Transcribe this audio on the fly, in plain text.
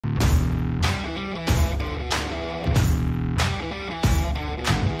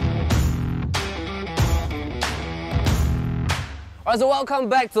Alright, so welcome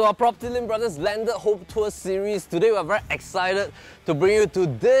back to our PropertyLimBrothers Landed Home Tour series. Today we are very excited to bring you to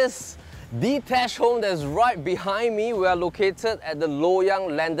this detached home that's right behind me. We are located at the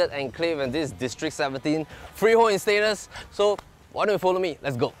Loyang Landed Enclave and this is District 17, freehold in status. So why don't you follow me?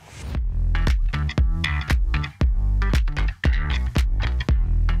 Let's go.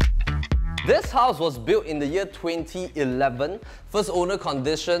 This house was built in the year 2011, first owner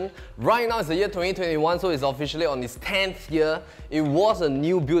condition. Right now it's the year 2021, so it's officially on its 10th year. It was a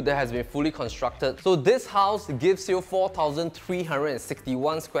new build that has been fully constructed. So this house gives you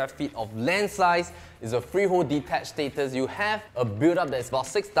 4,361 square feet of land size. It's a freehold detached status. You have a build up that's about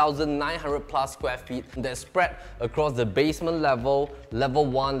 6,900 plus square feet that's spread across the basement level, level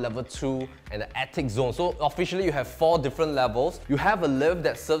 1, level 2, and the attic zone. So officially you have 4 different levels. You have a lift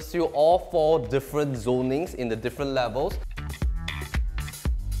that serves you all 4 different zonings in the different levels.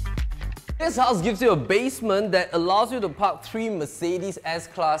 This house gives you a basement that allows you to park 3 Mercedes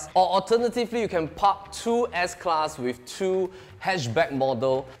S-Class, or alternatively you can park 2 S-Class with 2 hatchback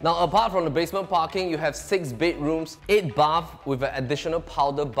model. Now apart from the basement parking, you have 6 bedrooms, 8 baths with an additional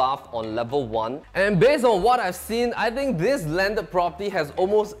powder bath on level 1. And based on what I've seen, I think this landed property has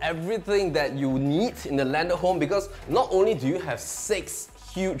almost everything that you need in the landed home, because not only do you have 6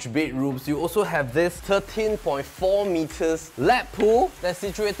 huge bedrooms, you also have this 13.4 meters lap pool that's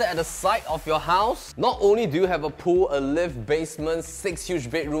situated at the side of your house. Not only do you have a pool, a lift, basement, 6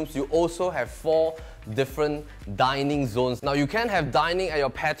 huge bedrooms, you also have 4 different dining zones. Now you can have dining at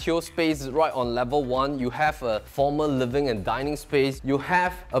your patio space right on level 1. You have a formal living and dining space. You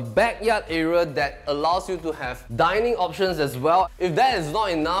have a backyard area that allows you to have dining options as well. If that is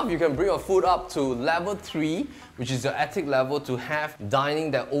not enough, you can bring your food up to level 3, which is your attic level, to have dining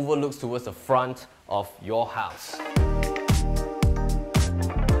that overlooks towards the front of your house.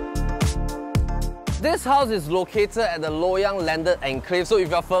 This house is located at the Loyang Landed Enclave. So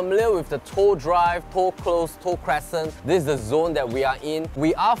if you're familiar with the Toh Drive, Toh Close, Toh Crescent, this is the zone that we are in.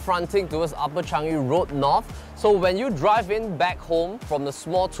 We are fronting towards Upper Changi Road North. So when you drive in back home from the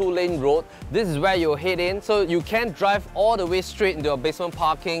small 2-lane road, this is where you'll head in. So you can drive all the way straight into your basement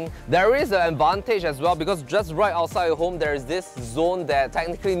parking. There is an advantage as well, because just right outside your home, there is this zone that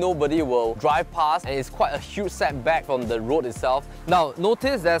technically nobody will drive past, and it's quite a huge setback from the road itself. Now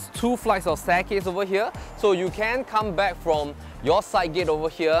notice there's 2 flights of staircase over here. So you can come back from your side gate over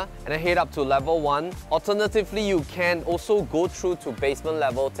here and then head up to level 1. Alternatively, you can also go through to basement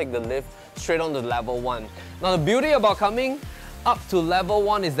level, take the lift straight on to level 1. Now the beauty about coming up to level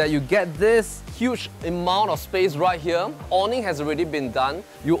 1 is that you get this huge amount of space right here. Awning has already been done.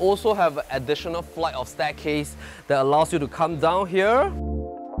 You also have an additional flight of staircase that allows you to come down here.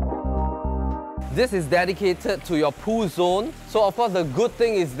 This is dedicated to your pool zone. So of course the good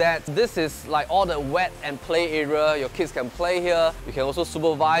thing is that this is like all the wet and play area. Your kids can play here. You can also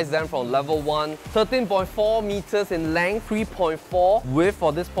supervise them from level 1. 13.4 meters in length, 3.4 width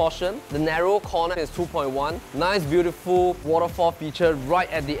for this portion. The narrow corner is 2.1. Nice beautiful waterfall feature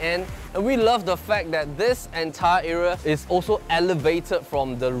right at the end. And we love the fact that this entire area is also elevated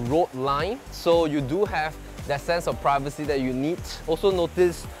from the road line. So you do have that sense of privacy that you need. Also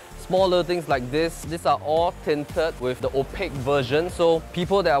notice small little things like this. These are all tinted with the opaque version, so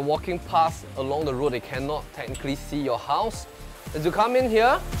people that are walking past along the road, they cannot technically see your house. As you come in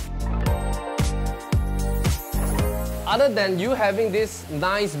here, other than you having this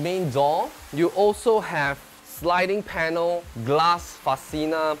nice main door, you also have sliding panel, glass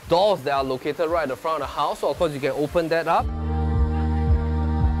fascina, doors that are located right at the front of the house, so of course you can open that up.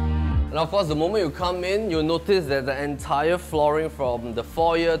 And of course, the moment you come in, you'll notice that the entire flooring from the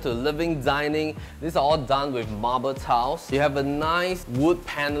foyer to living, dining, these are all done with marble tiles. You have a nice wood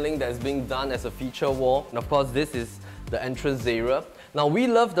paneling that's being done as a feature wall. And of course, this is the entrance area. Now, we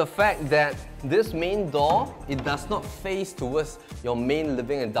love the fact that this main door, it does not face towards your main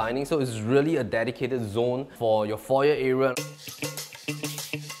living and dining, so it's really a dedicated zone for your foyer area.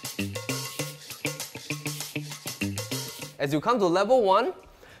 As you come to level 1,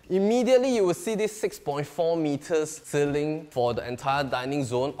 immediately you will see this 6.4 meters ceiling for the entire dining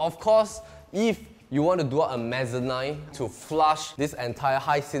zone. Of course, if you want to do a mezzanine to flush this entire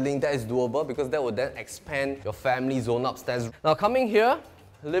high ceiling, that is doable, because that will then expand your family zone upstairs. Now coming here,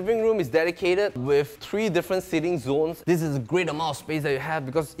 living room is dedicated with 3 different seating zones. This is a great amount of space that you have,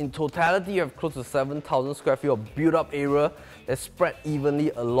 because in totality you have close to 7,000 square feet of built-up area that's spread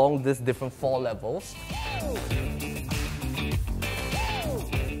evenly along these different 4 levels.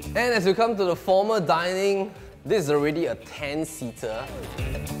 And as you come to the formal dining, this is already a 10-seater.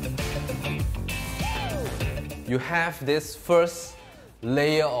 You have this first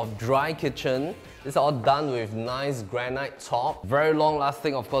layer of dry kitchen. It's all done with nice granite top. Very long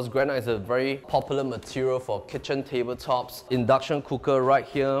lasting, of course. Granite is a very popular material for kitchen tabletops. Induction cooker right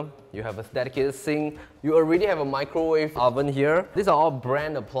here. You have a dedicated sink. You already have a microwave oven here. These are all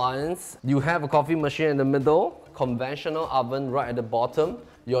brand appliances. You have a coffee machine in the middle, conventional oven right at the bottom.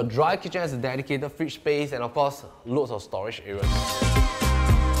 Your dry kitchen has a dedicated fridge space and of course, loads of storage areas.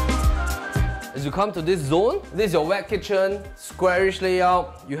 As you come to this zone, this is your wet kitchen, squarish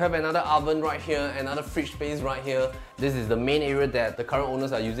layout. You have another oven right here, another fridge space right here. This is the main area that the current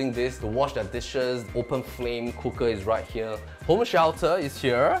owners are using this to wash their dishes. Open flame cooker is right here. Home shelter is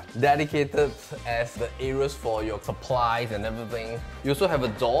here, dedicated as the areas for your supplies and everything. You also have a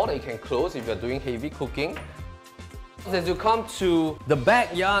door that you can close if you're doing heavy cooking. As you come to the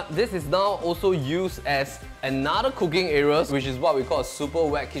backyard, this is now also used as another cooking area, which is what we call a super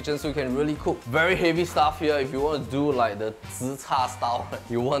wet kitchen, so you can really cook very heavy stuff here. If you want to do like the zi cha style,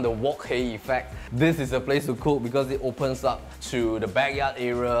 you want the wok hei effect, this is a place to cook because it opens up to the backyard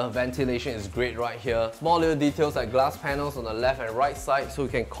area. Ventilation is great right here. Small little details like glass panels on the left and right side so you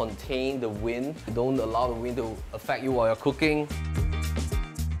can contain the wind. Don't allow the wind to affect you while you're cooking.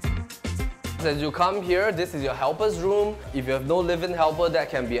 As you come here, this is your helper's room. If you have no live-in helper, that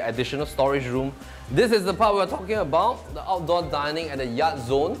can be an additional storage room. This is the part we're talking about, the outdoor dining at the yard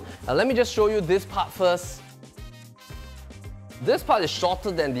zone. Now let me just show you this part first. This part is shorter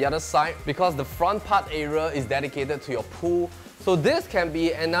than the other side because the front part area is dedicated to your pool. So this can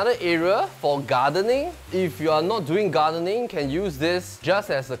be another area for gardening. If you are not doing gardening, you can use this just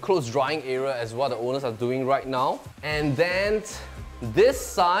as a clothes drying area as what the owners are doing right now. And then this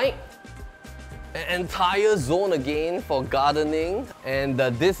side, an entire zone again for gardening, and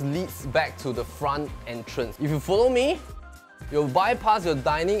this leads back to the front entrance. If you follow me, you'll bypass your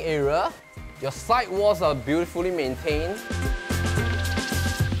dining area. Your side walls are beautifully maintained.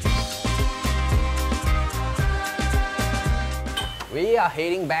 We are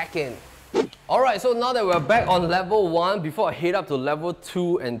heading back in. Alright, so now that we're back on level 1, before I head up to level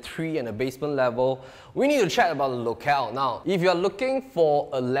 2 and 3 and the basement level, we need to chat about the locale. Now, if you're looking for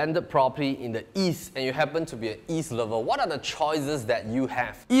a landed property in the east and you happen to be an east lover, what are the choices that you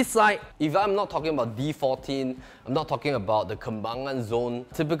have? East side, if I'm not talking about D14, I'm not talking about the Kembangan zone.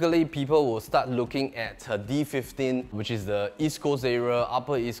 Typically, people will start looking at D15, which is the East Coast area,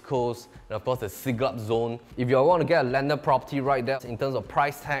 Upper East Coast, and of course the Siglap zone. If you want to get a landed property right there, in terms of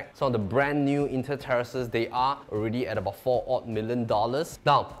price tag, some of the brand new inter-terraces, they are already at about $4 million.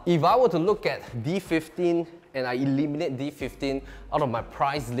 Now, if I were to look at D15 and I eliminate D15 out of my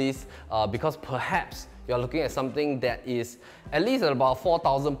price list because perhaps you're looking at something that is at least at about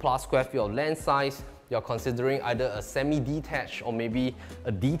 4,000 plus square feet of land size, you're considering either a semi-detached or maybe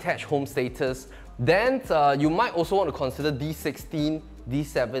a detached home status, then you might also want to consider D16,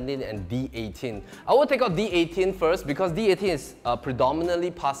 D17 and D18. I will take out D18 first because D18 is predominantly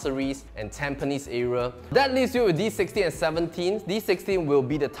Pasir Ris and Tampines area. That leaves you with D16 and 17. D16 will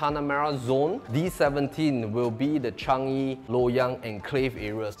be the Tanah Merah zone. D17 will be the Changi Loyang Enclave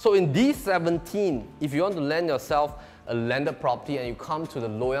areas. So in D17, if you want to land yourself a landed property and you come to the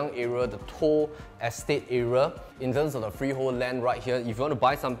Loyang area, the Toh Estate area, in terms of the freehold land right here, if you want to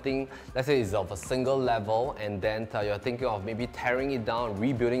buy something, let's say it's of a single level and then you're thinking of maybe tearing it down and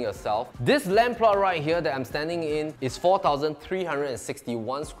rebuilding yourself, this land plot right here that I'm standing in is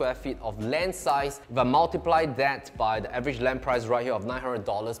 4,361 square feet of land size. If I multiply that by the average land price right here of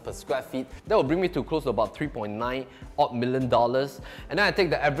 $900 per square feet, that will bring me to close to about $3.9 million. And then I take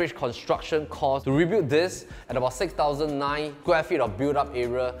the average construction cost to rebuild this at about 6,009 square feet of built-up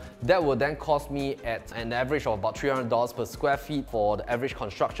area. That will then cost me at an average of about $300 per square feet for the average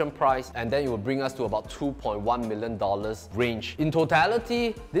construction price, and then it will bring us to about $2.1 million range. In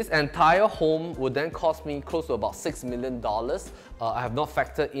totality, this entire home would then cost me close to about $6 million. I have not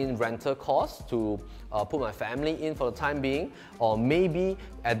factored in rental costs to put my family in for the time being, or maybe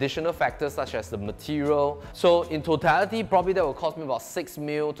additional factors such as the material. So in totality, probably that will cost me about $6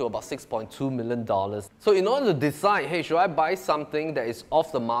 million to about $6.2 million. So in order to decide, hey, should I buy something that is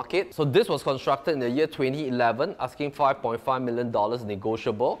off the market? So this was constructed in the year 2011, asking $5.5 million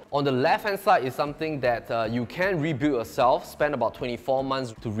negotiable. On the left hand side is something that you can rebuild yourself, spend about 24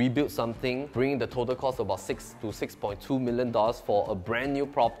 months to rebuild something, bringing the total cost of about $6 to $6.2 million for a brand new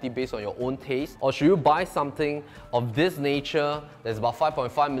property based on your own taste. Or should you buy something of this nature that's about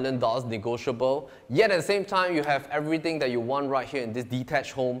 $5.5 million negotiable, yet at the same time you have everything that you want right here in this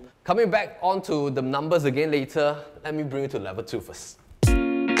detached home? Coming back onto the numbers again later, let me bring you to level 2 first.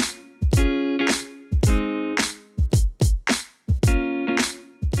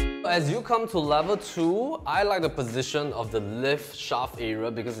 as you come to level 2, I like the position of the lift shaft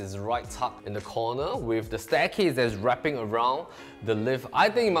area because it's right tucked in the corner with the staircase that's wrapping around the lift. I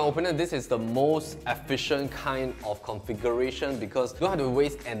think in my opinion, this is the most efficient kind of configuration because you don't have to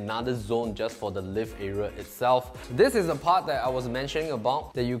waste another zone just for the lift area itself. This is the part that I was mentioning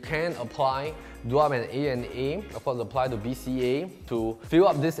about that you can apply, do up an A&A, of course apply to BCA to fill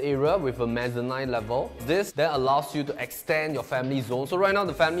up this area with a mezzanine level. This then allows you to extend your family zone. So right now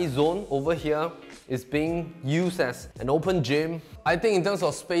the family zone over here is being used as an open gym. I think in terms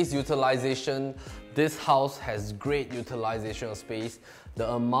of space utilization, this house has great utilization of space.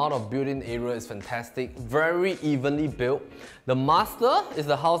 The amount of built-in area is fantastic, very evenly built. The master is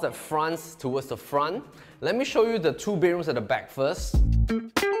the house that fronts towards the front. Let me show you the 2 bedrooms at the back first.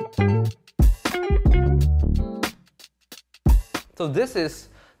 So this is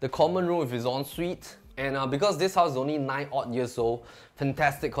the common room with its ensuite. And because this house is only 9 odd years old,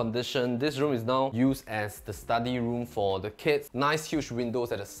 fantastic condition. This room is now used as the study room for the kids. Nice huge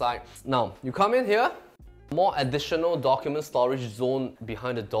windows at the side. Now, you come in here, more additional document storage zone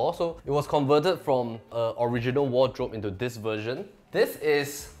behind the door. So it was converted from original wardrobe into this version. This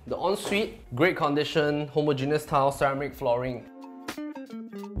is the ensuite, great condition, homogeneous tile, ceramic flooring.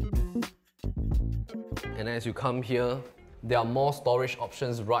 And as you come here, there are more storage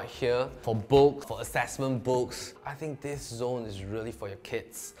options right here for books, for assessment books. I think this zone is really for your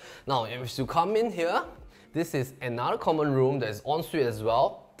kids. Now, if you come in here, this is another common room that is ensuite as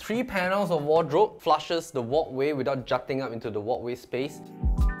well. 3 panels of wardrobe, flushes the walkway without jutting up into the walkway space.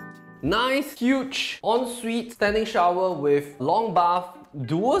 Nice, huge ensuite standing shower with long bath,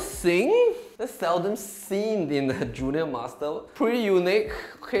 dual sink. That's seldom seen in the junior master. Pretty unique,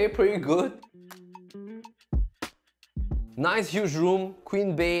 okay, pretty good. Nice huge room,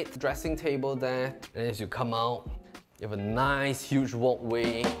 queen bed, dressing table there. And as you come out, you have a nice huge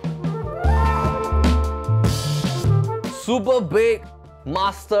walkway. Super big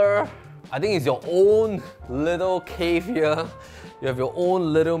master. I think it's your own little cave here. You have your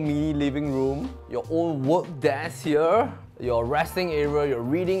own little mini living room, your own work desk here, your resting area, your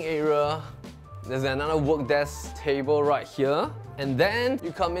reading area. There's another work desk table right here. And then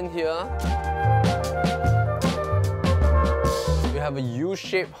you come in here. You have a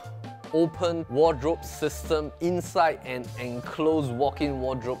U-shaped open wardrobe system inside an enclosed walk-in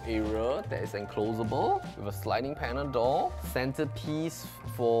wardrobe area that is enclosable with a sliding panel door, centerpiece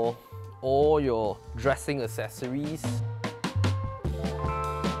for all your dressing accessories.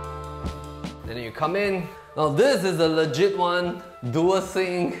 And then you come in. Now this is a legit one, dual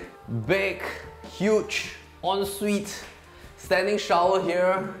sink, big, huge, ensuite, standing shower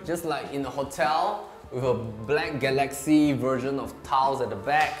here, just like in a hotel, with a black Galaxy version of tiles at the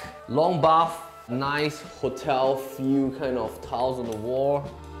back. Long bath, nice hotel feel kind of tiles on the wall.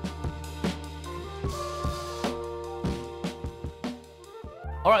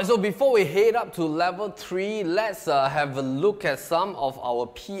 Alright, so before we head up to level 3, let's have a look at some of our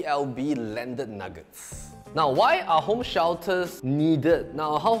PLB landed nuggets. Now, why are home shelters needed?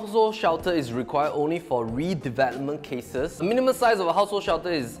 Now, a household shelter is required only for redevelopment cases. The minimum size of a household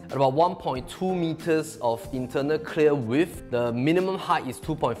shelter is at about 1.2 meters of internal clear width. The minimum height is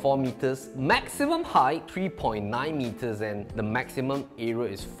 2.4 meters, maximum height 3.9 meters, and the maximum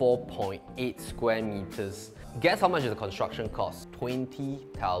area is 4.8 square meters. Guess how much is the construction cost?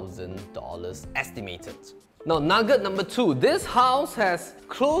 $20,000 estimated. Now, nugget number 2, this house has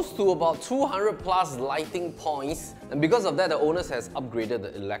close to about 200 plus lighting points, and because of that, the owners has upgraded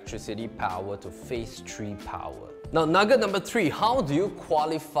the electricity power to phase 3 power. Now, nugget number 3, how do you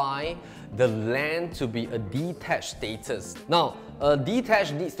qualify the land to be a detached status? Now, a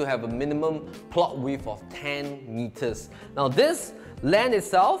detached needs to have a minimum plot width of 10 meters. Now, this land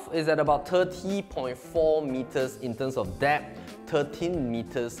itself is at about 30.4 meters in terms of depth, 13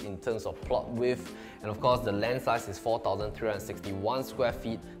 meters in terms of plot width, and of course the land size is 4,361 square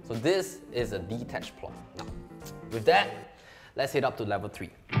feet. So this is a detached plot. Now, with that, let's head up to level 3.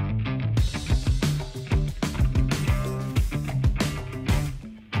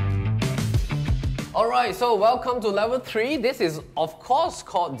 Alright, so welcome to level 3. This is of course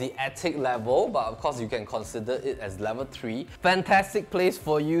called the attic level, but of course you can consider it as level 3. Fantastic place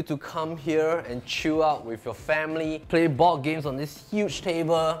for you to come here and chill out with your family, play board games on this huge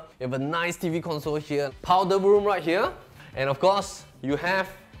table. You have a nice TV console here, powder room right here, and of course you have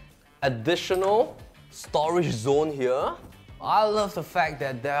additional storage zone here. I love the fact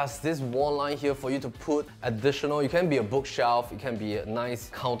that there's this wall line here for you to put additional. It can be a bookshelf, it can be a nice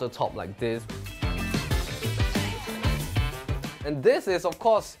countertop like this. And this is, of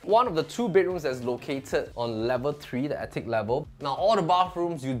course, one of the 2 bedrooms that's located on level 3, the attic level. Now, all the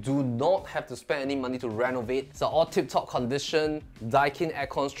bathrooms, you do not have to spend any money to renovate. It's all tip-top condition, Daikin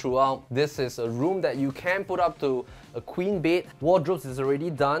aircons throughout. This is a room that you can put up to a queen bed. Wardrobes is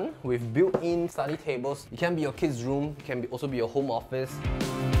already done with built-in study tables. It can be your kids' room, it can also be your home office.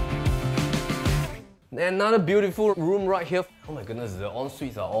 Another beautiful room right here. Oh my goodness, the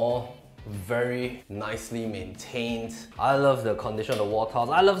en-suites are all very nicely maintained. I love the condition of the wall tiles.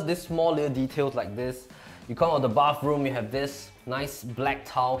 I love these small little details like this. You come out of the bathroom, you have this nice black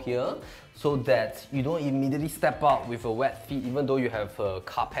tile here so that you don't immediately step out with a wet feet, even though you have a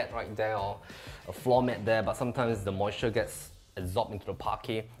carpet right there or a floor mat there, but sometimes the moisture gets absorbed into the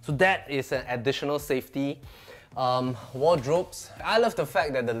parquet. So that is an additional safety. Wardrobes. I love the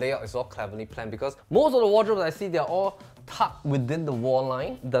fact that the layout is all cleverly planned because most of the wardrobes I see, they're all tucked within the wall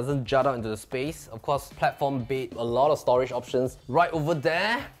line. It doesn't jut out into the space. Of course, platform bed, a lot of storage options. Right over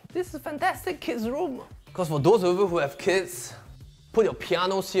there, this is a fantastic kids' room. Because for those of you who have kids, put your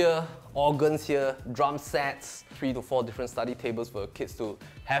pianos here, organs here, drum sets, 3 to 4 different study tables for your kids to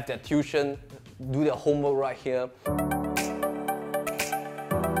have their tuition, do their homework right here.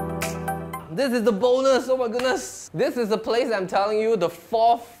 This is the bonus, oh my goodness. This is the place I'm telling you, the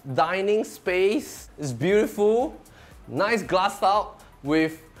 4th dining space is beautiful. Nice glassed out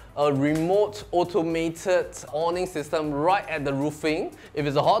with a remote automated awning system right at the roofing. If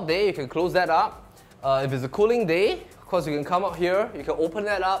it's a hot day, you can close that up. If it's a cooling day, of course you can come up here, you can open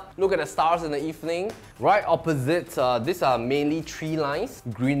that up, look at the stars in the evening. Right opposite, these are mainly tree lines,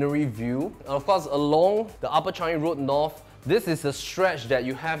 greenery view. And of course along the Upper Changi Road North, this is a stretch that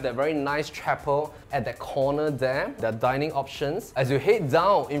you have that very nice chapel at that corner there, the dining options. As you head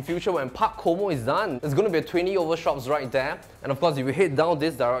down in future when Park Como is done, there's going to be a 20 over shops right there. And of course, if you head down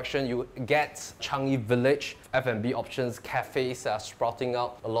this direction, you get Changi Village, F&B options, cafes are sprouting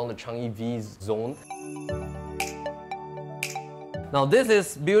out along the Changi V zone. Now this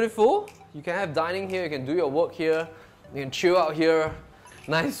is beautiful. You can have dining here, you can do your work here, you can chill out here.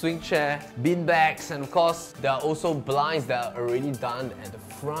 Nice swing chair, bean bags, and of course there are also blinds that are already done at the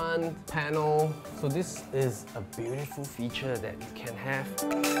front panel. So this is a beautiful feature that you can have.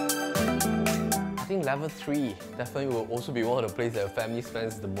 I think level 3 definitely will also be one of the places that your family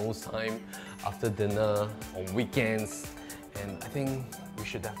spends the most time after dinner, on weekends, and I think you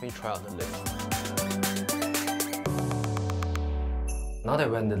should definitely try out the lift. Now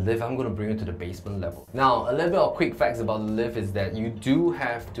that we're in the lift, I'm going to bring you to the basement level. Now, a little bit of quick facts about the lift is that you do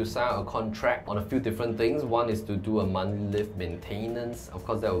have to sign a contract on a few different things. One is to do a monthly lift maintenance. Of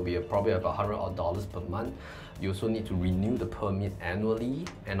course, that will be probably about $100 per month. You also need to renew the permit annually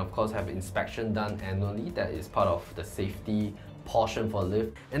and of course have inspection done annually. That is part of the safety portion for a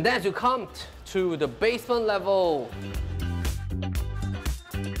lift. And then as you come to the basement level,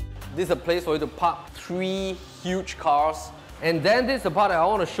 this is a place for you to park 3 huge cars. And then this is the part that I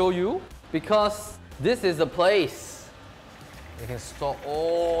want to show you because this is the place you can store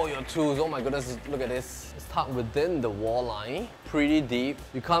all your tools. Oh my goodness, look at this. It's tucked within the wall line, pretty deep.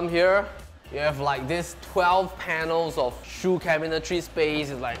 You come here, you have like this 12 panels of shoe cabinetry space.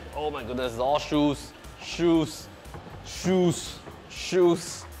 It's like, oh my goodness, all shoes, shoes, shoes,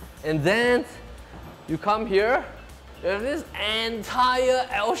 shoes. And then you come here, you have this entire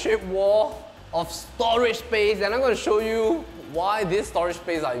L-shaped wall of storage space, and I'm going to show you why this storage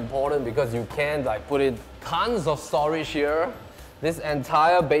space are important because you can like put in tons of storage here. This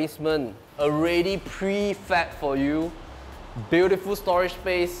entire basement already pre-fab for you. Beautiful storage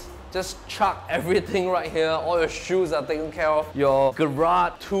space. Just chuck everything right here. All your shoes are taken care of. Your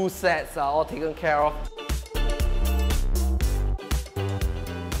garage tool sets are all taken care of.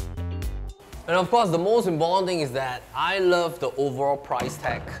 And of course, the most important thing is that I love the overall price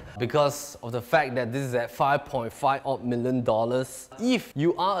tag because of the fact that this is at $5.5 million. If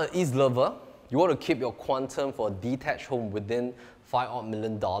you are an East lover, you want to keep your quantum for a detached home within $5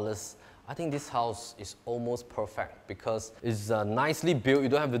 million, I think this house is almost perfect because it's nicely built. You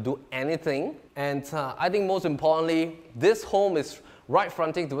don't have to do anything. And I think most importantly, this home is right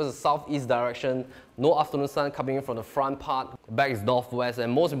fronting towards the southeast direction. No afternoon sun coming in from the front part. The back is northwest.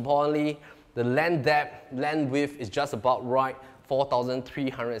 And most importantly, the land depth, land width is just about right.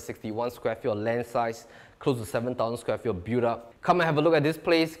 4,361 square feet of land size, close to 7,000 square feet of build up. Come and have a look at this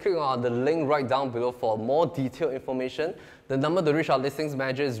place. Click on the link right down below for more detailed information. The number to reach our listings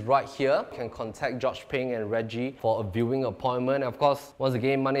manager is right here. You can contact George Ping and Reggie for a viewing appointment. And of course, once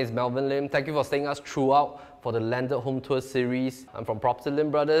again, my name is Melvin Lim. Thank you for staying us throughout for the Landed Home Tour series. I'm from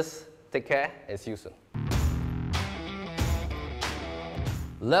PropertyLimBrothers. Take care and see you soon.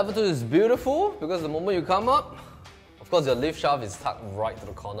 Level 2 is beautiful because the moment you come up, of Because your lift shaft is tucked right to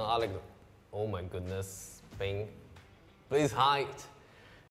the corner. I like the, oh my goodness, Bing. Please hide.